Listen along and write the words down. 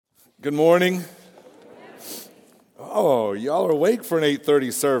Good morning. Oh, y'all are awake for an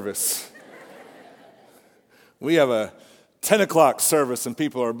 8:30 service. We have a 10 o'clock service and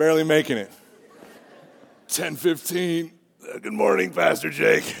people are barely making it. 10:15. Good morning, Pastor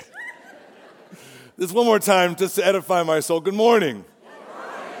Jake. This one more time just to edify my soul. Good morning. Good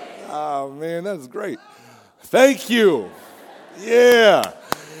morning. Oh, man, that's great. Thank you. Yeah.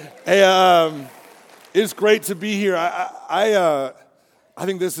 Hey, it's great to be here. I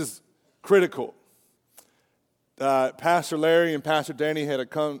think this is critical. Pastor Larry and Pastor Danny had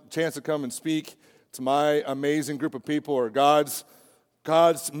a chance to come and speak to my amazing group of people, or God's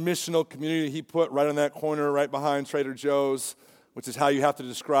missional community he put right in that corner, right behind Trader Joe's, which is how you have to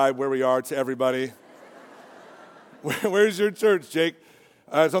describe where we are to everybody. Where's your church, Jake?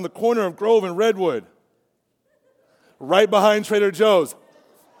 It's on the corner of Grove and Redwood, right behind Trader Joe's.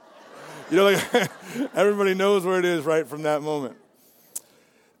 You know, like, everybody knows where it is right from that moment.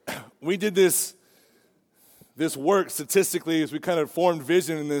 We did this work statistically as we kind of formed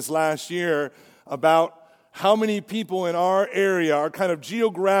vision in this last year about how many people in our area, our kind of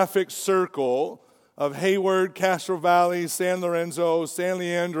geographic circle of Hayward, Castro Valley, San Lorenzo, San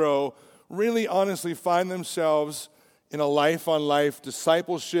Leandro, really honestly find themselves in a life-on-life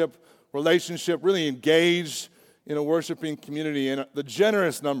discipleship, relationship, really engaged in a worshiping community. And the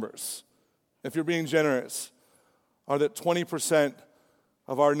generous numbers, if you're being generous, are that 20%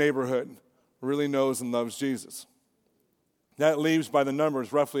 of our neighborhood really knows and loves Jesus. That leaves, by the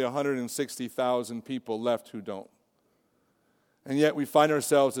numbers, roughly 160,000 people left who don't. And yet we find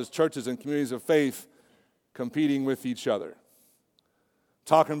ourselves as churches and communities of faith competing with each other,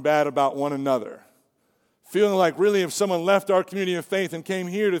 talking bad about one another, feeling like really if someone left our community of faith and came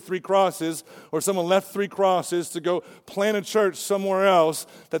here to Three Crosses, or someone left Three Crosses to go plant a church somewhere else,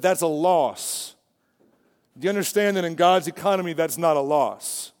 that's a loss. Do you understand that in God's economy, that's not a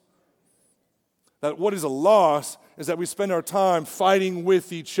loss? That what is a loss is that we spend our time fighting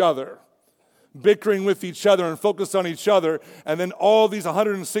with each other, bickering with each other and focused on each other, and then all these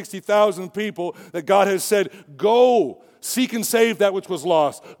 160,000 people that God has said, go seek and save that which was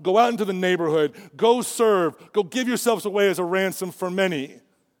lost. Go out into the neighborhood. Go serve. Go give yourselves away as a ransom for many.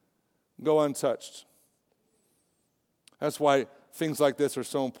 Go untouched. That's why things like this are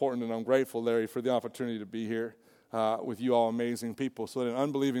so important, and I'm grateful, Larry, for the opportunity to be here with you all amazing people, so that an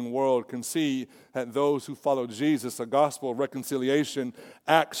unbelieving world can see that those who follow Jesus, the gospel of reconciliation,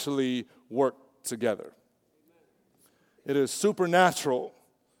 actually work together. It is supernatural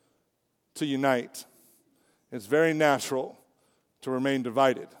to unite. It's very natural to remain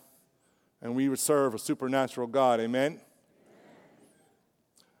divided. And we serve a supernatural God. Amen?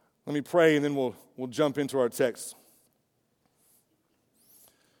 Let me pray, and then we'll jump into our text.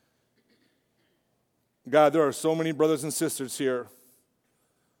 God, there are so many brothers and sisters here,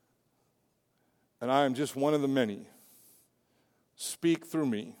 and I am just one of the many. Speak through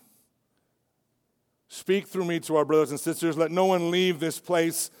me. Speak through me to our brothers and sisters. Let no one leave this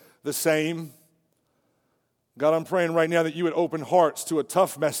place the same. God, I'm praying right now that you would open hearts to a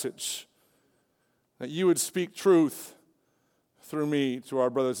tough message, that you would speak truth through me to our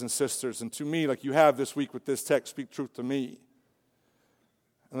brothers and sisters, and to me, like you have this week with this text, speak truth to me.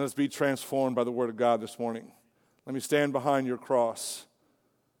 And let's be transformed by the word of God this morning. Let me stand behind your cross.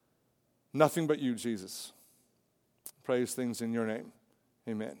 Nothing but you, Jesus. Praise things in your name.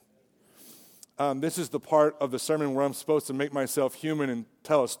 Amen. This is the part of the sermon where I'm supposed to make myself human and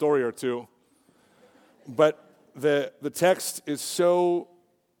tell a story or two. But the text is so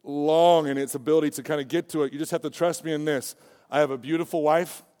long in its ability to kind of get to it. You just have to trust me in this. I have a beautiful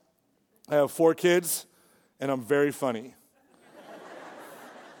wife. I have 4 kids. And I'm very funny.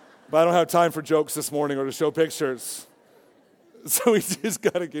 But I don't have time for jokes this morning or to show pictures. So we just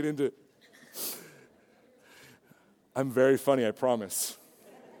got to get into it. I'm very funny, I promise.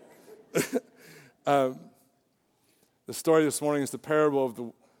 The story this morning is the parable of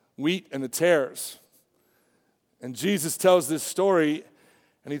the wheat and the tares. And Jesus tells this story,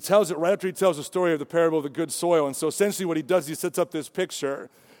 and he tells it right after he tells the story of the parable of the good soil. And so essentially what he does, he sets up this picture.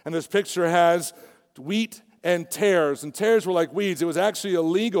 And this picture has wheat and tares were like weeds. It was actually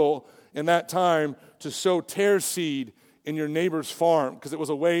illegal in that time to sow tare seed in your neighbor's farm, because it was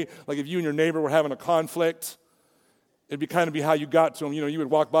a way, like if you and your neighbor were having a conflict, it'd be kind of how you got to him. You know, you would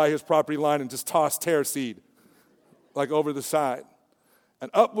walk by his property line and just toss tare seed, like over the side.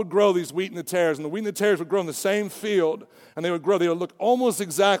 And up would grow these wheat and the tares, and the wheat and the tares would grow in the same field, and they would look almost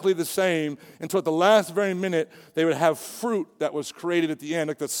exactly the same, until at the last very minute, they would have fruit that was created at the end,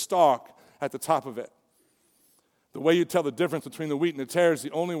 like the stalk at the top of it. The way you tell the difference between the wheat and the tares,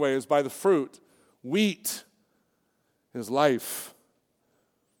 the only way is by the fruit. Wheat is life.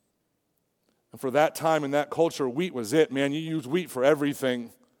 for that time and that culture, wheat was it, man. You use wheat for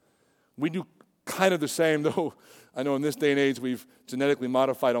everything. We do kind of the same, though. I know in this day and age, we've genetically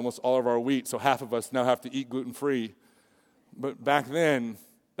modified almost all of our wheat, so half of us now have to eat gluten-free. But back then,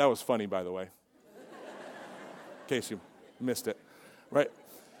 that was funny, by the way, in case you missed it, right?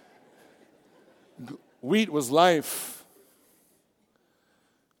 Wheat was life.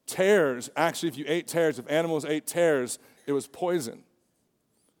 Tares, actually, if you ate tares, if animals ate tares, it was poison.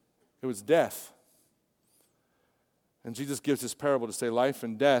 It was death. And Jesus gives this parable to say life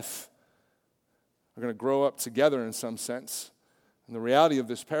and death are going to grow up together in some sense. And the reality of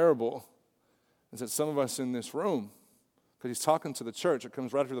this parable is that some of us in this room, because he's talking to the church, it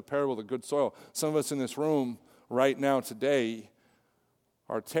comes right after the parable of the good soil. Some of us in this room right now today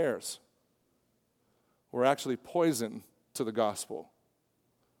are tares. We're actually poison to the gospel,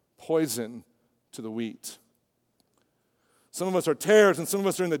 poison to the wheat. Some of us are tares, and some of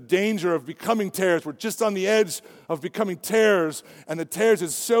us are in the danger of becoming tares. We're just on the edge of becoming tares, and the tares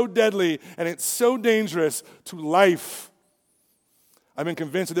is so deadly, and it's so dangerous to life. I've been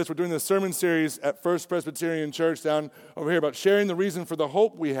convinced of this. We're doing this sermon series at First Presbyterian Church down over here about sharing the reason for the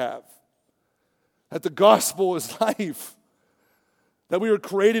hope we have. That the gospel is life. That we were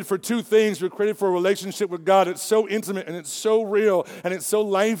created for two things. We were created for a relationship with God. It's so intimate, and it's so real, and it's so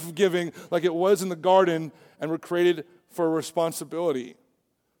life-giving like it was in the garden, and we're created for a responsibility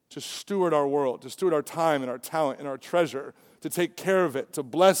to steward our world, to steward our time and our talent and our treasure, to take care of it, to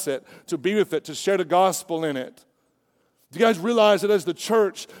bless it, to be with it, to share the gospel in it. Do you guys realize that as the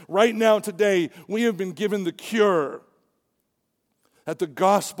church, right now, today, we have been given the cure? That the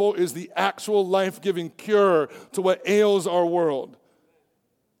gospel is the actual life-giving cure to what ails our world.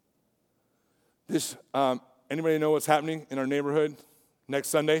 Anybody know what's happening in our neighborhood next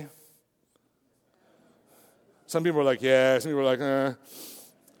Sunday? Some people are like, yeah. Some people are like,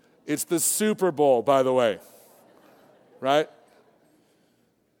 It's the Super Bowl, by the way. Right?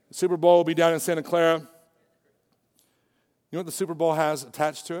 The Super Bowl will be down in Santa Clara. You know what the Super Bowl has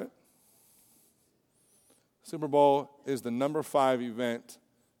attached to it? Super Bowl is the number 5 event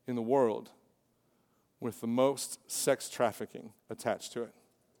in the world with the most sex trafficking attached to it.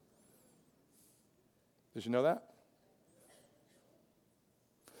 Did you know that?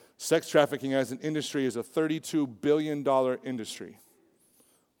 Sex trafficking as an industry is a $32 billion industry.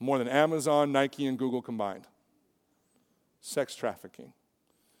 More than Amazon, Nike, and Google combined. Sex trafficking.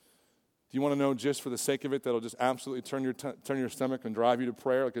 Do you want to know, just for the sake of it, that'll just absolutely turn your stomach and drive you to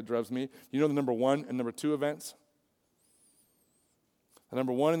prayer like it drives me? You know the number 1 and number 2 events? The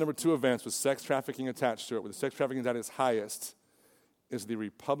number 1 and number 2 events with sex trafficking attached to it, with the sex trafficking at its highest, is the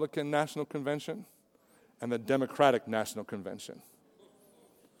Republican National Convention and the Democratic National Convention.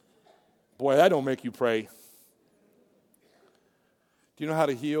 Boy, that don't make you pray. Do you know how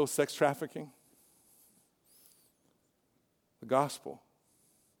to heal sex trafficking? The gospel.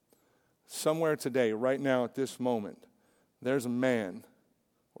 Somewhere today, right now at this moment, there's a man,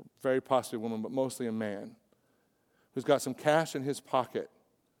 or very possibly a woman, but mostly a man, who's got some cash in his pocket.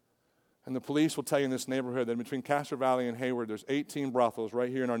 And the police will tell you in this neighborhood that between Castro Valley and Hayward, there's 18 brothels right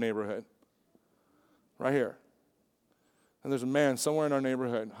here in our neighborhood. Right here. And there's a man somewhere in our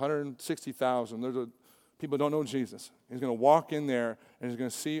neighborhood, 160,000. People don't know Jesus. He's going to walk in there and he's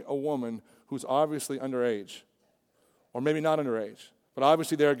going to see a woman who's obviously underage, or maybe not underage, but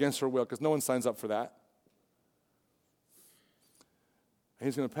obviously they're against her will because no one signs up for that. And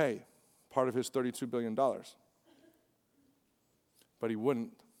he's going to pay part of his $32 billion. But he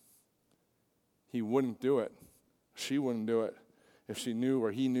wouldn't. He wouldn't do it. She wouldn't do it if she knew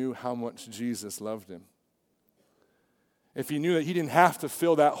or he knew how much Jesus loved him. If he knew that he didn't have to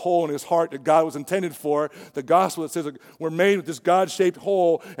fill that hole in his heart that God was intended for, the gospel that says that we're made with this God-shaped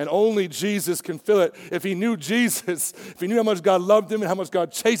hole and only Jesus can fill it. If he knew Jesus, if he knew how much God loved him and how much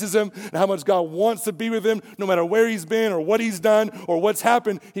God chases him and how much God wants to be with him, no matter where he's been or what he's done or what's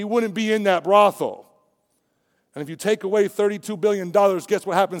happened, he wouldn't be in that brothel. And if you take away $32 billion, guess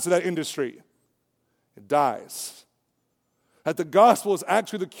what happens to that industry? It dies. That the gospel is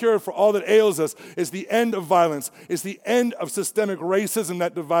actually the cure for all that ails us. It's the end of violence. It's the end of systemic racism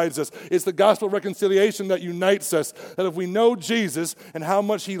that divides us. It's the gospel of reconciliation that unites us. That if we know Jesus and how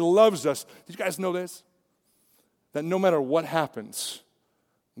much he loves us, did you guys know this? That no matter what happens,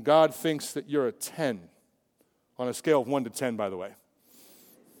 God thinks that you're a 10 on a scale of 1 to 10, by the way.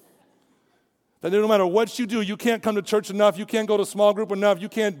 That no matter what you do, you can't come to church enough, you can't go to small group enough, you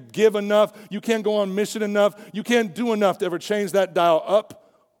can't give enough, you can't go on mission enough, you can't do enough to ever change that dial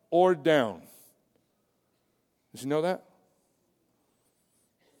up or down. Did you know that?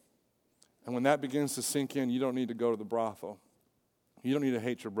 And when that begins to sink in, you don't need to go to the brothel. You don't need to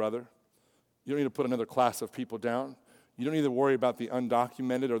hate your brother. You don't need to put another class of people down. You don't need to worry about the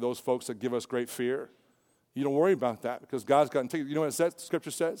undocumented or those folks that give us great fear. You don't worry about that because God's got integrity. You know what it says?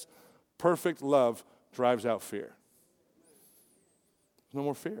 Scripture says? Perfect love drives out fear. No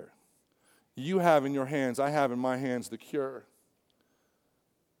more fear. You have in your hands, I have in my hands the cure.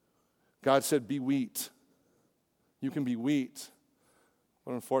 God said, be wheat. You can be wheat.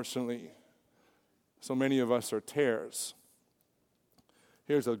 But unfortunately, so many of us are tares.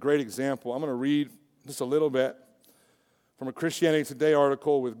 Here's a great example. I'm going to read just a little bit from a Christianity Today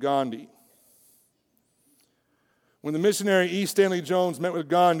article with Gandhi. When the missionary E. Stanley Jones met with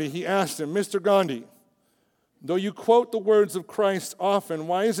Gandhi, he asked him, Mr. Gandhi, though you quote the words of Christ often,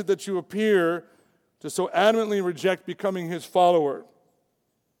 why is it that you appear to so adamantly reject becoming his follower?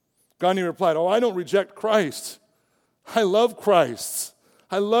 Gandhi replied, I don't reject Christ. I love Christ.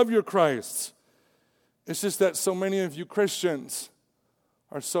 I love your Christ. It's just that so many of you Christians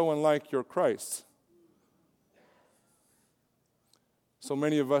are so unlike your Christ. So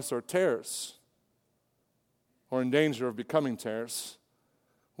many of us are tares, or in danger of becoming tares.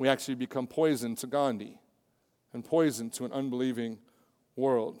 We actually become poison to Gandhi and poison to an unbelieving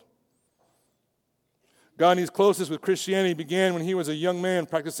world. Gandhi's closeness with Christianity began when he was a young man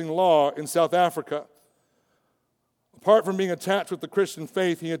practicing law in South Africa. Apart from being attached with the Christian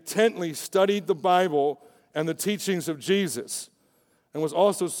faith, he intently studied the Bible and the teachings of Jesus and was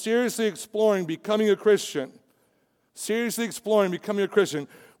also seriously exploring becoming a Christian, which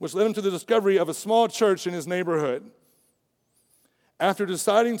led him to the discovery of a small church in his neighborhood. After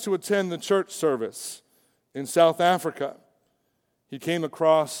deciding to attend the church service in South Africa, he came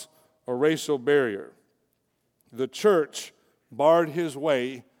across a racial barrier. The church barred his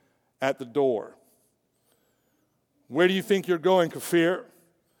way at the door. Where do you think you're going, Kafir?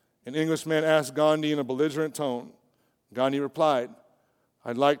 An Englishman asked Gandhi in a belligerent tone. Gandhi replied,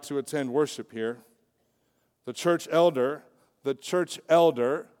 I'd like to attend worship here. The church elder, the Jesus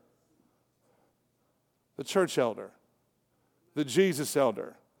elder,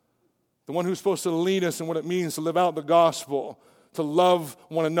 the one who's supposed to lead us in what it means to live out the gospel, to love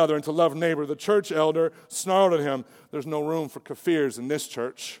one another and to love neighbor. The church elder snarled at him, there's no room for kafirs in this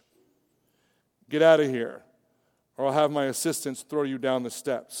church. Get out of here, or I'll have my assistants throw you down the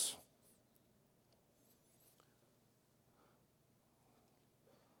steps.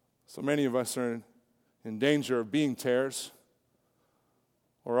 So many of us are in danger of being tares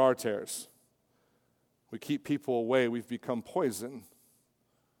or are tares. We keep people away. We've become poison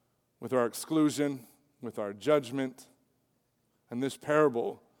with our exclusion, with our judgment. And this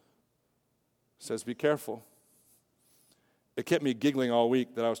parable says, be careful. It kept me giggling all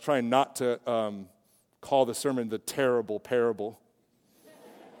week that I was trying not to call the sermon the terrible parable.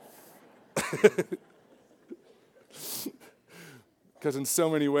 Because in so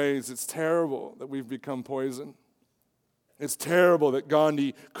many ways, it's terrible that we've become poison. It's terrible that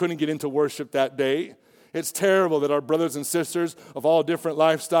Gandhi couldn't get into worship that day. It's terrible that our brothers and sisters of all different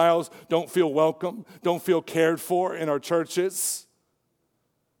lifestyles don't feel welcome, don't feel cared for in our churches.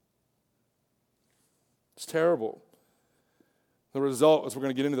 It's terrible. The result, as we're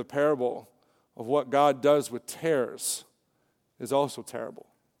going to get into the parable of what God does with tares, is also terrible.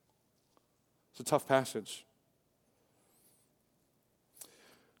 It's a tough passage.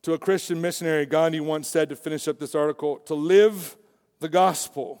 To a Christian missionary, Gandhi once said, to finish up this article, to live the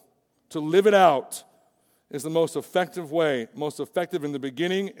gospel, to live it out, is the most effective way, most effective in the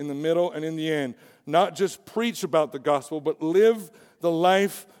beginning, in the middle, and in the end. Not just preach about the gospel, but live the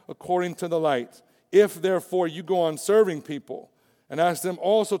life according to the light. If, therefore, you go on serving people and ask them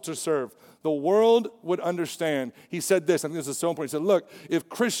also to serve, the world would understand. He said this, I think this is so important. He said, look, if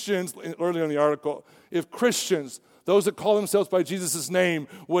Christians, earlier in the article, if Christians, those that call themselves by Jesus' name,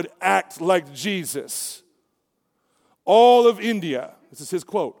 would act like Jesus, all of India, this is his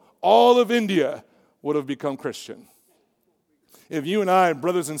quote, all of India would have become Christian. If you and I,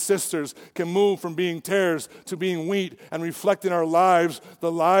 brothers and sisters, can move from being tares to being wheat and reflect in our lives the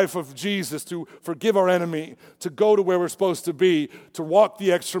life of Jesus, to forgive our enemy, to go to where we're supposed to be, to walk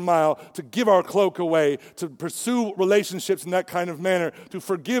the extra mile, to give our cloak away, to pursue relationships in that kind of manner, to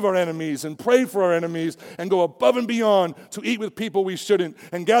forgive our enemies and pray for our enemies and go above and beyond to eat with people we shouldn't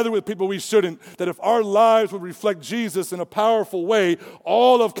and gather with people we shouldn't, that if our lives would reflect Jesus in a powerful way,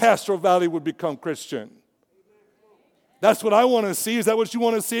 all of Castro Valley would become Christian. That's what I want to see. Is that what you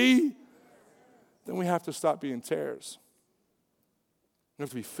want to see? Then we have to stop being tares. We have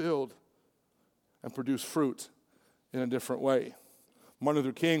to be filled and produce fruit in a different way. Martin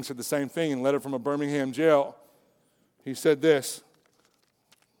Luther King said the same thing in a letter from a Birmingham jail. He said this,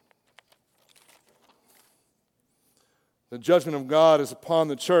 The judgment of God is upon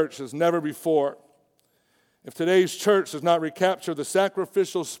the church as never before. If today's church does not recapture the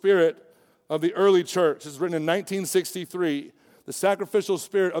sacrificial spirit of the early church, it's written in 1963, the sacrificial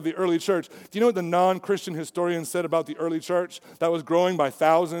spirit of the early church. Do you know what the non-Christian historians said about the early church that was growing by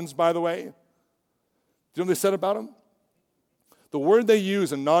thousands, by the way? Do you know what they said about them? The word they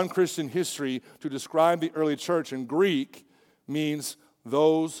use in non-Christian history to describe the early church in Greek means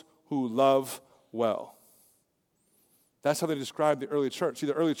those who love well. That's how they described the early church. See,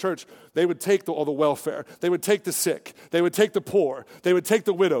 the early church, they would take all the welfare. They would take the sick. They would take the poor. They would take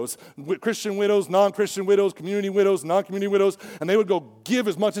the widows, Christian widows, non-Christian widows, community widows, non-community widows, and they would go give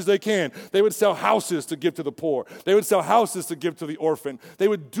as much as they can. They would sell houses to give to the poor. They would sell houses to give to the orphan. They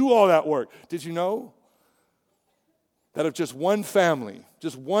would do all that work. Did you know that if just one family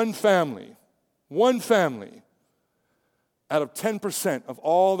out of 10% of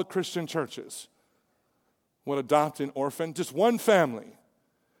all the Christian churches would adopt an orphan, just one family,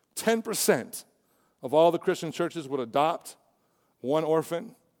 10% of all the Christian churches would adopt one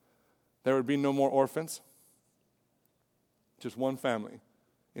orphan, there would be no more orphans? Just one family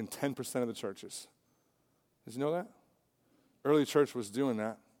in 10% of the churches. Did you know that? Early church was doing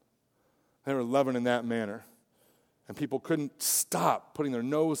that. They were loving in that manner. And people couldn't stop putting their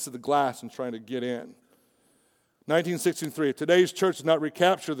nose to the glass and trying to get in. 1963, if today's church does not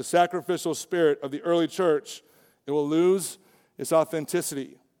recapture the sacrificial spirit of the early church, it will lose its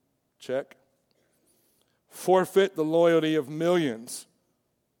authenticity. Check. Forfeit the loyalty of millions.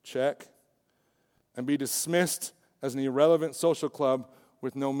 Check. And be dismissed as an irrelevant social club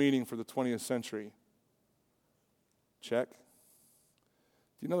with no meaning for the 20th century. Check. Do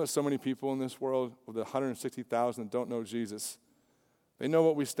you know there's so many people in this world, of the 160,000 that don't know Jesus? They know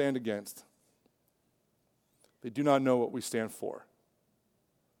what we stand against. They do not know what we stand for.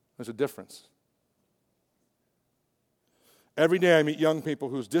 There's a difference. Every day I meet young people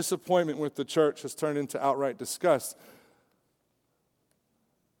whose disappointment with the church has turned into outright disgust.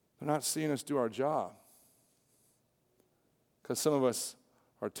 They're not seeing us do our job. Because some of us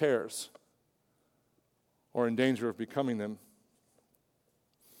are tares or in danger of becoming them.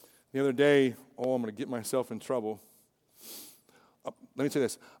 The other day, I'm going to get myself in trouble. Let me tell you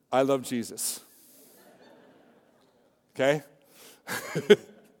this. I love Jesus. Okay?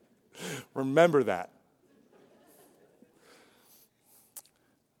 Remember that.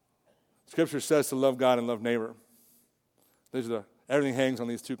 Scripture says to love God and love neighbor. Everything hangs on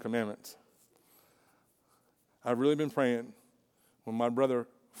these two commandments. I've really been praying when my brother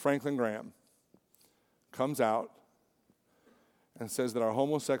Franklin Graham comes out and says that our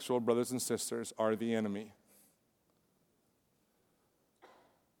homosexual brothers and sisters are the enemy.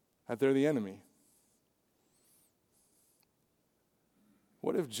 That they're the enemy.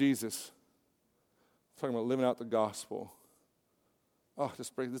 What if Jesus, talking about living out the gospel,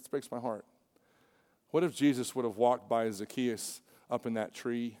 this breaks my heart. What if Jesus would have walked by Zacchaeus up in that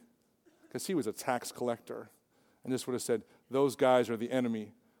tree, because he was a tax collector, and just would have said, those guys are the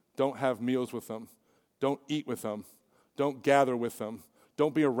enemy. Don't have meals with them. Don't eat with them. Don't gather with them.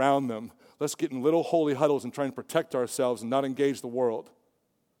 Don't be around them. Let's get in little holy huddles and try and protect ourselves and not engage the world.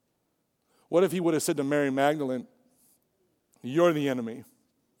 What if he would have said to Mary Magdalene, you're the enemy.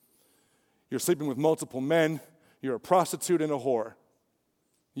 You're sleeping with multiple men. You're a prostitute and a whore.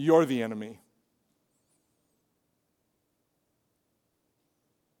 You're the enemy.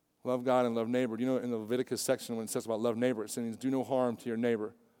 Love God and love neighbor. Do you know in the Leviticus section when it says about love neighbor, it says do no harm to your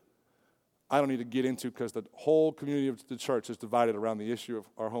neighbor. I don't need to get into because the whole community of the church is divided around the issue of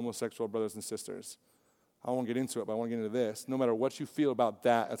our homosexual brothers and sisters. I won't get into it, but I want to get into this. No matter what you feel about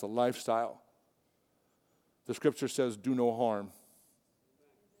that as a lifestyle, the scripture says do no harm.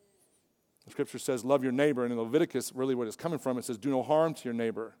 The scripture says love your neighbor, and in Leviticus, really what it's coming from, it says do no harm to your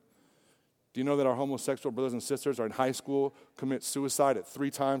neighbor. Do you know that our homosexual brothers and sisters are in high school, commit suicide at 3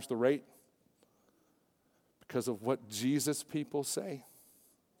 times the rate? Because of what Jesus people say.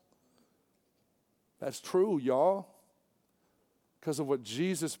 That's true, y'all. Because of what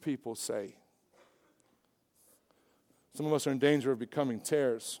Jesus people say. Some of us are in danger of becoming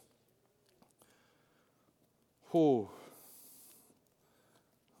tares.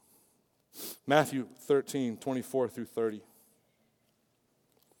 Matthew 13:24-30.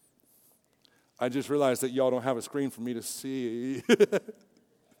 I just realized that y'all don't have a screen for me to see.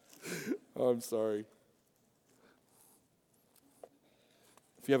 Oh, I'm sorry.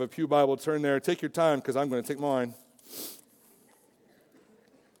 If you have a pew Bible, turn there. Take your time because I'm going to take mine.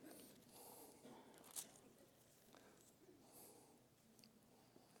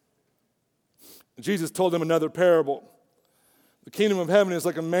 Jesus told them another parable. The kingdom of heaven is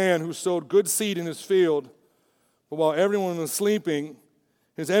like a man who sowed good seed in his field. But while everyone was sleeping,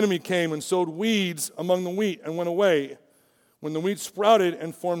 his enemy came and sowed weeds among the wheat and went away. When the wheat sprouted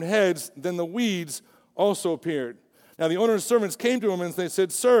and formed heads, then the weeds also appeared. Now the owner's servants came to him and they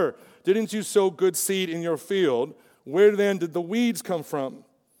said, Sir, didn't you sow good seed in your field? Where then did the weeds come from?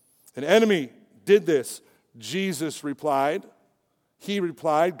 An enemy did this. Jesus replied. He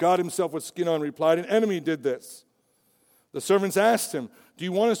replied. God himself with skin on replied, an enemy did this. The servants asked him, do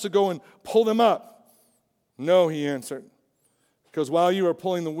you want us to go and pull them up? No, he answered. Because while you are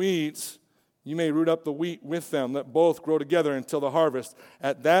pulling the weeds, you may root up the wheat with them. Let both grow together until the harvest.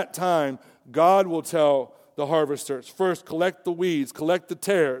 At that time, God will tell the harvesters, first collect the weeds, collect the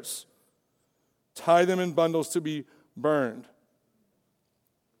tares, tie them in bundles to be burned.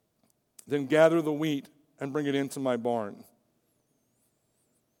 Then gather the wheat and bring it into my barn.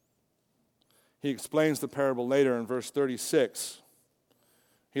 He explains the parable later in verse 36.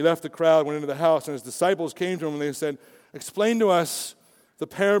 He left the crowd, went into the house, and his disciples came to him and they said, explain to us the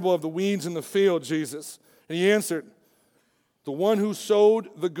parable of the weeds in the field, Jesus. And he answered, the one who sowed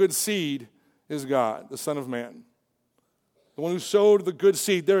the good seed is God, the Son of Man. The one who sowed the good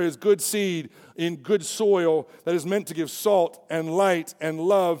seed. There is good seed in good soil that is meant to give salt and light and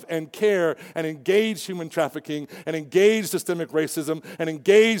love and care and engage human trafficking and engage systemic racism and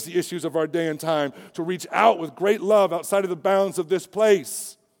engage the issues of our day and time, to reach out with great love outside of the bounds of this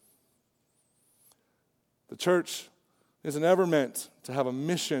place. The church isn't ever meant to have a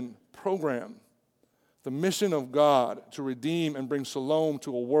mission program. The mission of God to redeem and bring shalom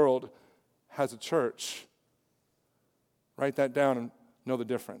to a world has a church. Write that down and know the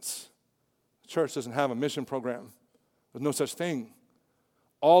difference. The church doesn't have a mission program. There's no such thing.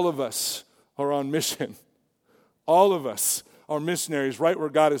 All of us are on mission. All of us are missionaries right where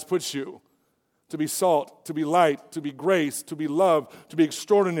God has put you. To be salt, to be light, to be grace, to be love, to be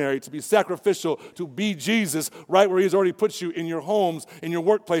extraordinary, to be sacrificial, to be Jesus right where he's already put you, in your homes, in your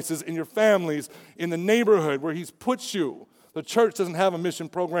workplaces, in your families, in the neighborhood where he's put you. The church doesn't have a mission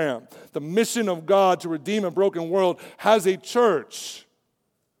program. The mission of God to redeem a broken world has a church.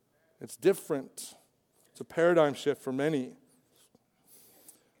 It's different. It's a paradigm shift for many.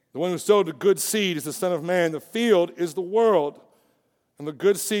 The one who sowed the good seed is the Son of Man. The field is the world. And the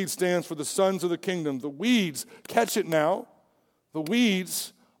good seed stands for the sons of the kingdom. The weeds, catch it now, the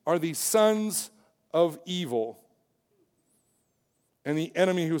weeds are the sons of evil. And the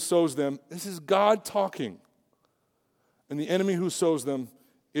enemy who sows them, this is God talking. And the enemy who sows them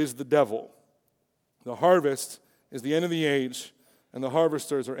is the devil. The harvest is the end of the age, and the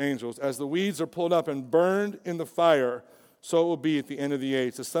harvesters are angels. As the weeds are pulled up and burned in the fire, so it will be at the end of the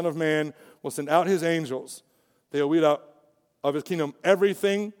age. The Son of Man will send out his angels. They will weed out of his kingdom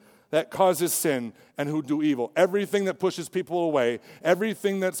everything that causes sin and who do evil, everything that pushes people away,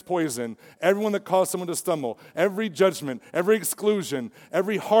 everything that's poison, everyone that causes someone to stumble, every judgment, every exclusion,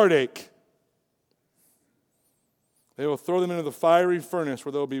 every heartache. They will throw them into the fiery furnace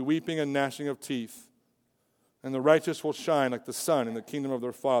where there will be weeping and gnashing of teeth. And the righteous will shine like the sun in the kingdom of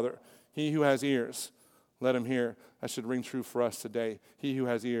their Father. He who has ears, let him hear. That should ring true for us today. He who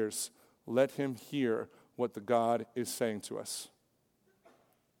has ears, let him hear what the God is saying to us.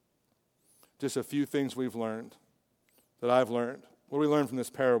 Just a few things we've learned, that I've learned. What do we learn from this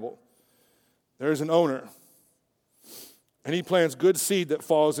parable? There's an owner, and he plants good seed that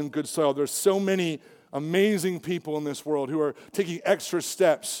falls in good soil. There's so many amazing people in this world who are taking extra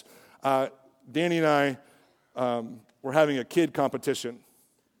steps. Danny and I were having a kid competition.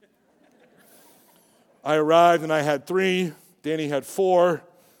 I arrived and I had 3. Danny had 4.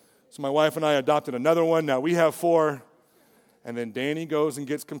 So my wife and I adopted another one. Now we have 4. And then Danny goes and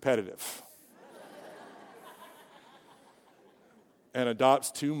gets competitive. And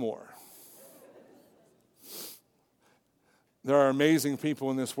adopts 2 more. There are amazing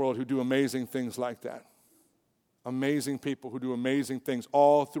people in this world who do amazing things like that. Amazing people who do amazing things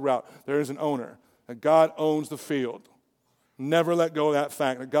all throughout. There is an owner. That God owns the field. Never let go of that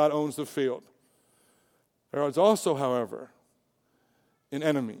fact that God owns the field. There is also, however, an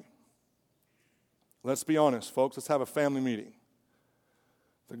enemy. Let's be honest, folks. Let's have a family meeting.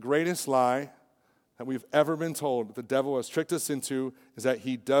 The greatest lie that we've ever been told that the devil has tricked us into is that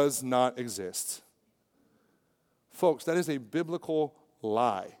he does not exist. Folks, that is a biblical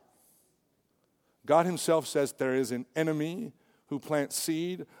lie. God himself says there is an enemy who plants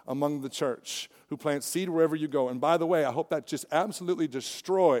seed among the church, who plants seed wherever you go. And by the way, I hope that just absolutely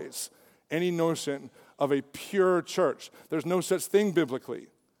destroys any notion of a pure church. There's no such thing biblically.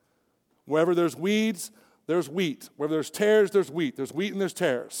 Wherever there's weeds, there's wheat. Wherever there's tares, there's wheat. There's wheat and there's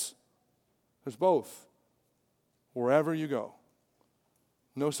tares. There's both. Wherever you go.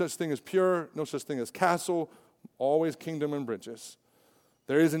 No such thing as pure, no such thing as castle. Always kingdom and bridges.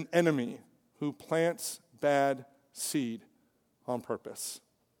 There is an enemy who plants bad seed on purpose.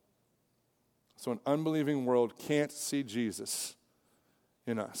 So an unbelieving world can't see Jesus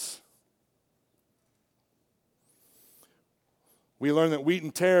in us. We learn that wheat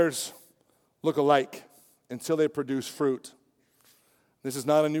and tares look alike until they produce fruit. This is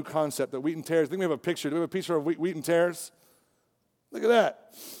not a new concept, that wheat and tares. I think we have a picture. Do we have a picture of wheat and tares? Look at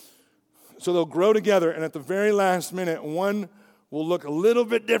that. So they'll grow together, and at the very last minute, one will look a little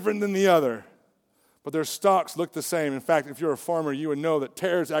bit different than the other. But their stalks look the same. In fact, if you're a farmer, you would know that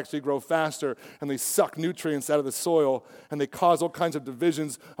tares actually grow faster, and they suck nutrients out of the soil, and they cause all kinds of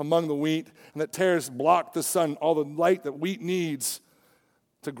divisions among the wheat, and that tares block the sun. All the light that wheat needs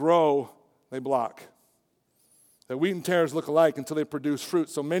to grow, they block. That wheat and tares look alike until they produce fruit.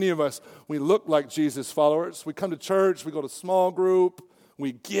 So many of us, we look like Jesus followers. We come to church, we go to small group,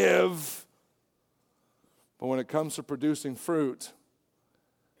 we give. But when it comes to producing fruit,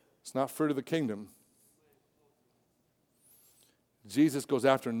 it's not fruit of the kingdom. Jesus goes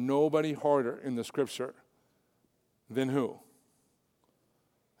after nobody harder in the scripture than who?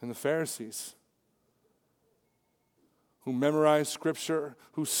 Than the Pharisees, who memorize scripture,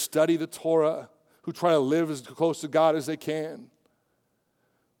 who study the Torah, who try to live as close to God as they can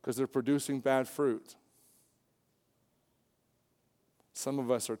because they're producing bad fruit. Some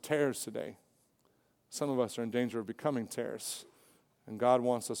of us are tares today. Some of us are in danger of becoming tares. And God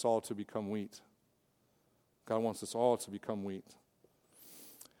wants us all to become wheat. God wants us all to become wheat.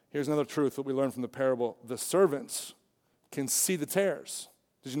 Here's another truth that we learn from the parable. The servants can see the tares.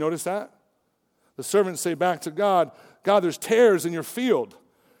 Did you notice that? The servants say back to God, God, there's tares in your field.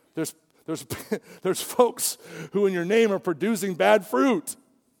 There's folks who in your name are producing bad fruit.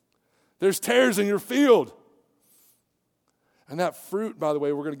 There's tares in your field. And that fruit, by the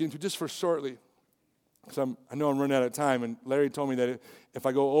way, we're going to get into just for shortly. Because I know I'm running out of time, and Larry told me that if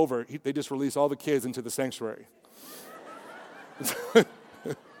I go over, they just release all the kids into the sanctuary.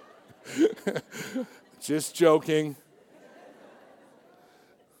 Just joking.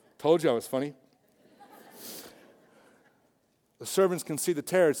 Told you I was funny. The servants can see the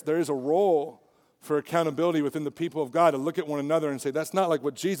tares. There is a role for accountability within the people of God to look at one another and say, that's not like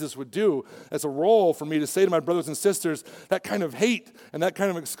what Jesus would do. It's a role for me to say to my brothers and sisters, that kind of hate and that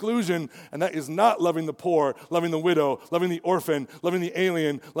kind of exclusion, and that is not loving the poor, loving the widow, loving the orphan, loving the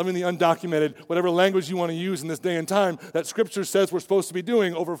alien, loving the undocumented, whatever language you want to use in this day and time, that Scripture says we're supposed to be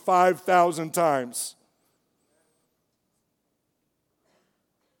doing over 5,000 times.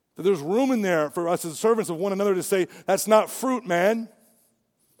 That there's room in there for us as servants of one another to say, that's not fruit, man.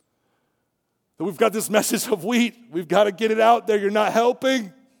 That we've got this message of wheat. We've got to get it out there. You're not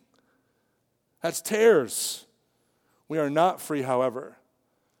helping. That's tares. We are not free, however,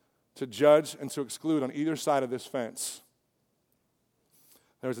 to judge and to exclude on either side of this fence.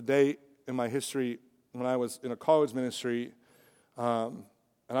 There was a day in my history when I was in a college ministry, and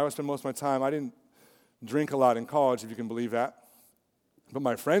I would spend most of my time, I didn't drink a lot in college, if you can believe that, but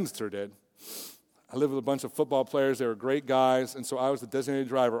my friends sure did. I lived with a bunch of football players. They were great guys, and so I was the designated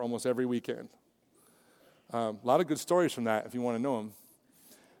driver almost every weekend. A lot of good stories from that if you want to know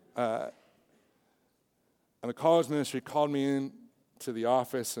them. And the college ministry called me in to the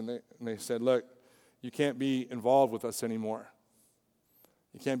office, and they said, look, you can't be involved with us anymore.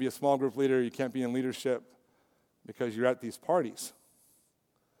 You can't be a small group leader. You can't be in leadership because you're at these parties.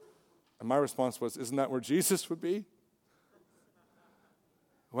 And my response was, isn't that where Jesus would be?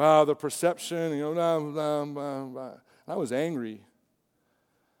 Wow, the perception, I was angry.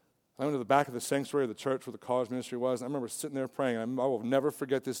 I went to the back of the sanctuary of the church where the college ministry was, and I remember sitting there praying. I will never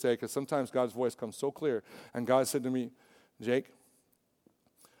forget this day because sometimes God's voice comes so clear. And God said to me, Jake,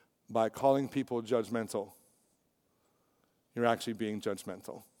 by calling people judgmental, you're actually being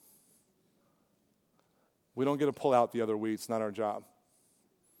judgmental. We don't get to pull out the other weeds. It's not our job.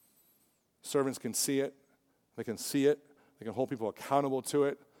 Servants can see it. They can see it. They can hold people accountable to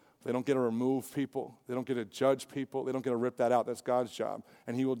it. They don't get to remove people. They don't get to judge people. They don't get to rip that out. That's God's job,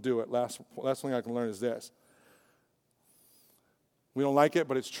 and He will do it. Last thing I can learn is this. We don't like it,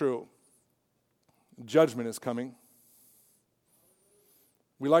 but it's true. Judgment is coming.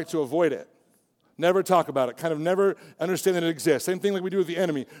 We like to avoid it. Never talk about it. Kind of never understand that it exists. Same thing like we do with the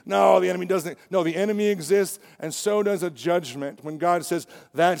enemy. No, the enemy doesn't. No, the enemy exists, and so does a judgment. When God says,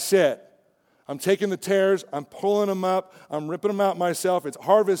 that's it. I'm taking the tares, I'm pulling them up, I'm ripping them out myself. It's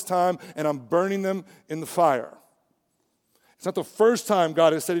harvest time, and I'm burning them in the fire. It's not the first time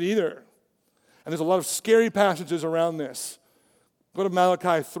God has said it either. And there's a lot of scary passages around this. Go to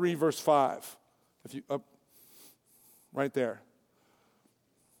Malachi 3, verse 5. Right there.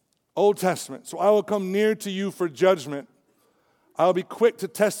 Old Testament. So I will come near to you for judgment. I will be quick to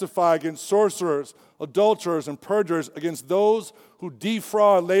testify against sorcerers, adulterers, and perjurers, against those who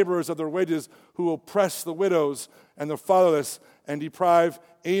defraud laborers of their wages, who oppress the widows and the fatherless, and deprive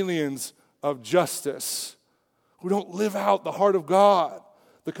aliens of justice, who don't live out the heart of God,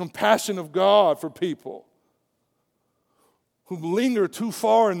 the compassion of God for people, who linger too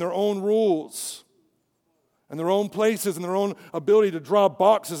far in their own rules and their own places and their own ability to draw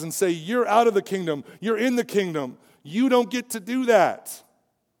boxes and say, you're out of the kingdom, you're in the kingdom. You don't get to do that.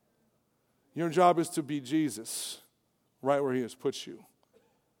 Your job is to be Jesus right where he has put you,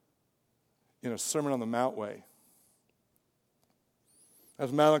 in a Sermon on the Mount way.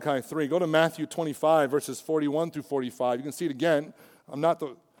 That's Malachi 3. Go to Matthew 25, verses 41 through 45. You can see it again. And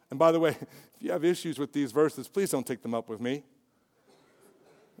by the way, if you have issues with these verses, please don't take them up with me.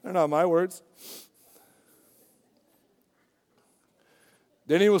 They're not my words.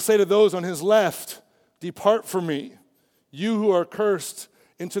 Then he will say to those on his left, depart from me, you who are cursed,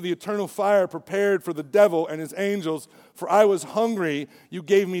 into the eternal fire prepared for the devil and his angels. For I was hungry, you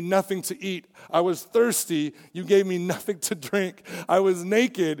gave me nothing to eat. I was thirsty, you gave me nothing to drink. I was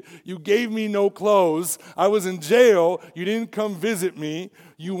naked, you gave me no clothes. I was in jail, you didn't come visit me.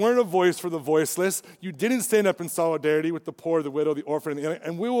 You weren't a voice for the voiceless. You didn't stand up in solidarity with the poor, the widow, the orphan, and the alien.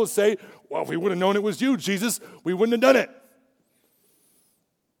 And we will say, well, if we would have known it was you, Jesus, we wouldn't have done it.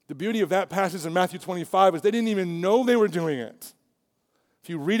 The beauty of that passage in Matthew 25 is they didn't even know they were doing it. If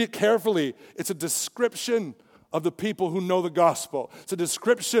you read it carefully, it's a description of the people who know the gospel. It's a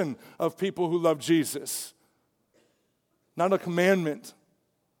description of people who love Jesus. Not a commandment.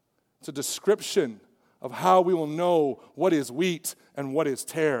 It's a description of how we will know what is wheat and what is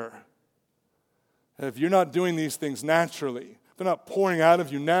tare. And if you're not doing these things naturally, if they're not pouring out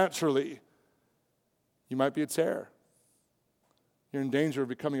of you naturally, you might be a tare. You're in danger of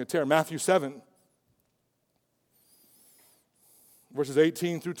becoming a tare. Matthew 7. Verses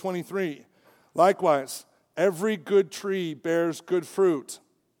 18 through 23. Likewise, every good tree bears good fruit.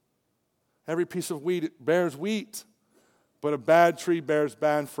 Every piece of wheat bears wheat, but a bad tree bears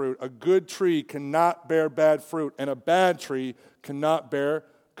bad fruit. A good tree cannot bear bad fruit, and a bad tree cannot bear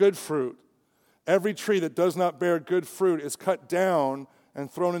good fruit. Every tree that does not bear good fruit is cut down and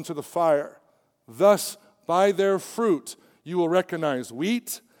thrown into the fire. Thus, by their fruit, you will recognize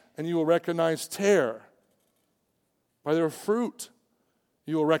wheat and you will recognize tare. By their fruit,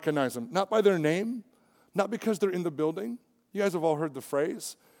 you will recognize them. Not by their name, not because they're in the building. You guys have all heard the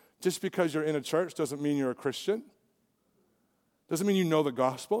phrase, just because you're in a church doesn't mean you're a Christian. Doesn't mean you know the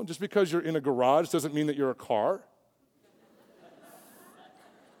gospel. Just because you're in a garage doesn't mean that you're a car.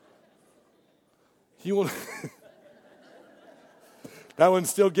 You will. That one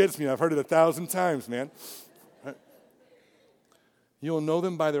still gets me. I've heard it 1,000 times, man. You'll know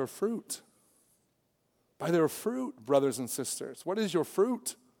them by their fruit. By their fruit, brothers and sisters. What is your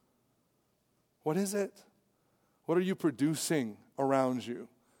fruit? What is it? What are you producing around you?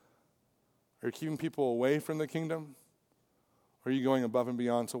 Are you keeping people away from the kingdom? Or are you going above and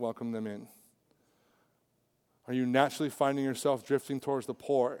beyond to welcome them in? Are you naturally finding yourself drifting towards the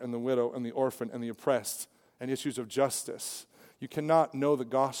poor and the widow and the orphan and the oppressed and issues of justice? You cannot know the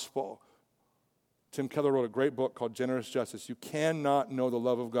gospel. Tim Keller wrote a great book called Generous Justice. You cannot know the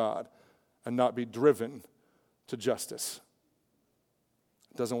love of God and not be driven to justice.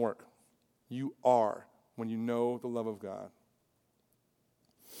 It doesn't work. You are when you know the love of God.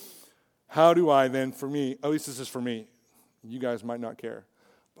 How do I then, for me, at least this is for me, you guys might not care,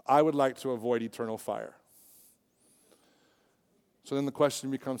 but I would like to avoid eternal fire. So then the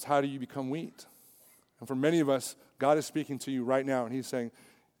question becomes, how do you become wheat? And for many of us, God is speaking to you right now, and he's saying,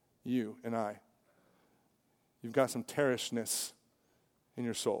 you and I, you've got some tarishness in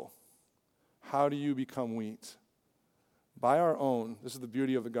your soul. How do you become wheat? By our own, this is the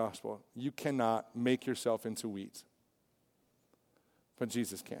beauty of the gospel, you cannot make yourself into wheat. But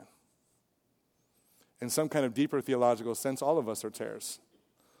Jesus can. In some kind of deeper theological sense, all of us are tares.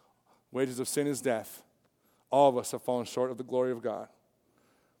 Wages of sin is death. All of us have fallen short of the glory of God.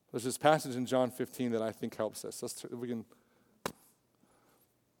 There's this passage in John 15 that I think helps us.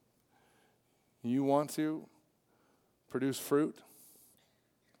 You want to produce fruit?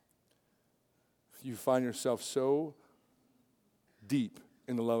 You find yourself so deep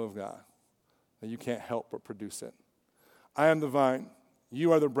in the love of God that you can't help but produce it. I am the vine,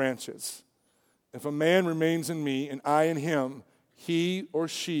 you are the branches. If a man remains in me and I in him, he or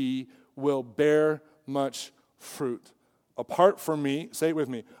she will bear much fruit. Apart from me, say it with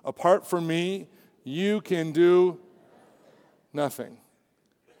me, apart from me, you can do nothing.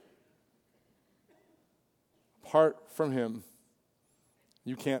 Apart from him,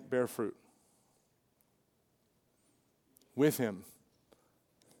 you can't bear fruit. With him.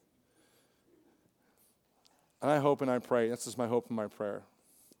 And I hope and I pray, this is my hope and my prayer,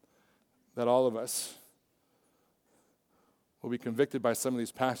 that all of us will be convicted by some of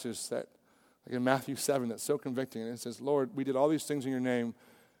these passages that, like in Matthew 7, that's so convicting. And it says, Lord, we did all these things in your name.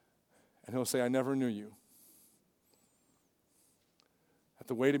 And he'll say, I never knew you. That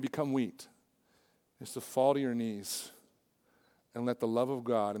the way to become wheat is to fall to your knees and let the love of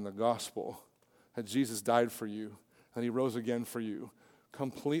God and the gospel that Jesus died for you, that he rose again for you,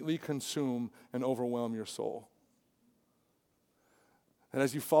 completely consume and overwhelm your soul. And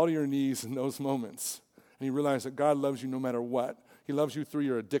as you fall to your knees in those moments, and you realize that God loves you no matter what, he loves you through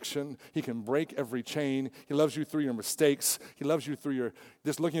your addiction. He can break every chain. He loves you through your mistakes. He loves you through your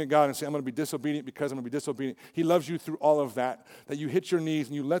just looking at God and saying, I'm going to be disobedient because I'm going to be disobedient. He loves you through all of that. That you hit your knees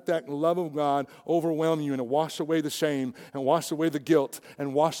and you let that love of God overwhelm you and it wash away the shame and wash away the guilt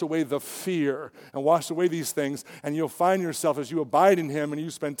and wash away the fear and wash away these things. And you'll find yourself as you abide in him and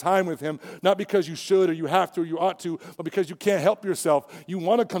you spend time with him, not because you should or you have to or you ought to, but because you can't help yourself. You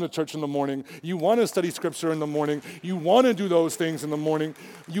want to come to church in the morning. You want to study scripture in the morning. You want to do those things in the morning.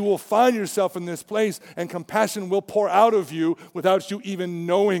 You will find yourself in this place and compassion will pour out of you without you even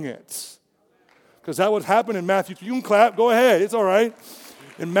knowing it. Because that would happen in Matthew. You can clap. Go ahead. It's all right.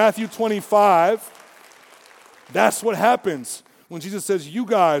 In Matthew 25, that's what happens. When Jesus says, you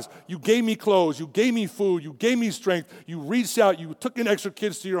guys, you gave me clothes, you gave me food, you gave me strength, you reached out, you took in extra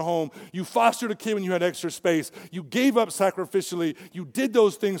kids to your home, you fostered a kid when you had extra space, you gave up sacrificially, you did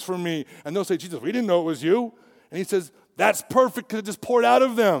those things for me. And they'll say, Jesus, we didn't know it was you. And he says, that's perfect because it just poured out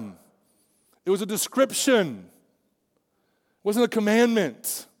of them. It was a description. It wasn't a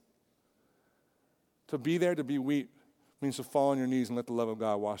commandment. To be there, to be wheat, means to fall on your knees and let the love of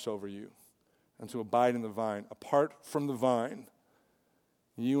God wash over you and to abide in the vine. Apart from the vine,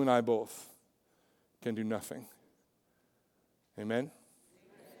 you and I both can do nothing. Amen?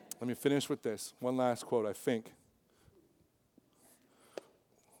 Let me finish with this. One last quote, I think.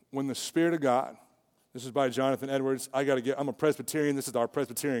 When the Spirit of God, this is by Jonathan Edwards. I'm a Presbyterian. This is our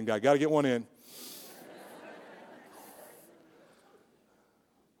Presbyterian guy. Got to get one in.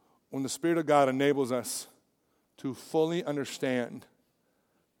 When the Spirit of God enables us to fully understand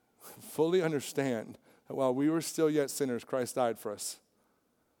that while we were still yet sinners, Christ died for us.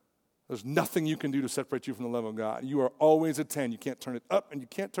 There's nothing you can do to separate you from the love of God. You are always a 10. You can't turn it up and you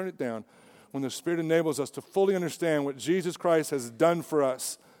can't turn it down. When the Spirit enables us to fully understand what Jesus Christ has done for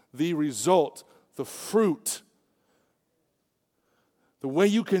us, the result, the fruit, the way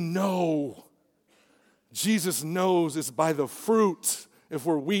you can know Jesus knows is by the fruit, if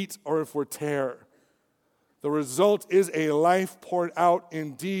we're wheat or if we're tare. The result is a life poured out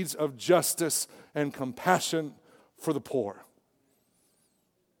in deeds of justice and compassion for the poor.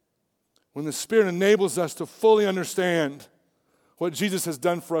 When the Spirit enables us to fully understand what Jesus has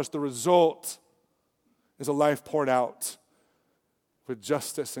done for us, the result is a life poured out with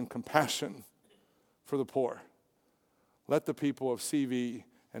justice and compassion for the poor. Let the people of CV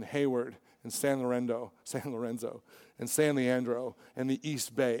and Hayward and San Lorenzo and San Leandro and the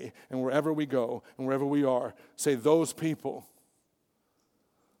East Bay and wherever we go and wherever we are, say those people,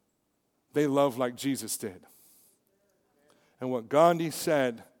 they love like Jesus did. And what Gandhi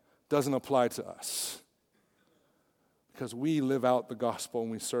said doesn't apply to us because we live out the gospel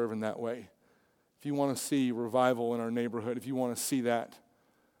and we serve in that way. If you want to see revival in our neighborhood, if you want to see that,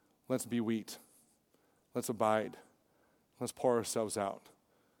 let's be wheat. Let's abide. Let's pour ourselves out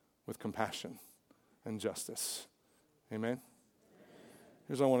with compassion and justice. Amen?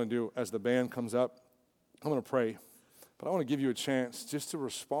 Here's what I want to do. As the band comes up, I'm going to pray. But I want to give you a chance just to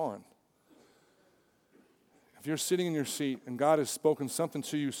respond. If you're sitting in your seat and God has spoken something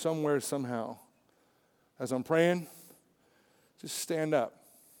to you somewhere, somehow, as I'm praying, just stand up.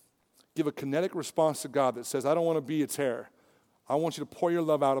 Give a kinetic response to God that says, I don't want to be a tare. I want you to pour your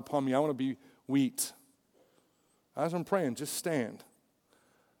love out upon me. I want to be wheat. As I'm praying, just stand. And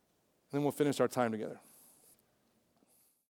then we'll finish our time together.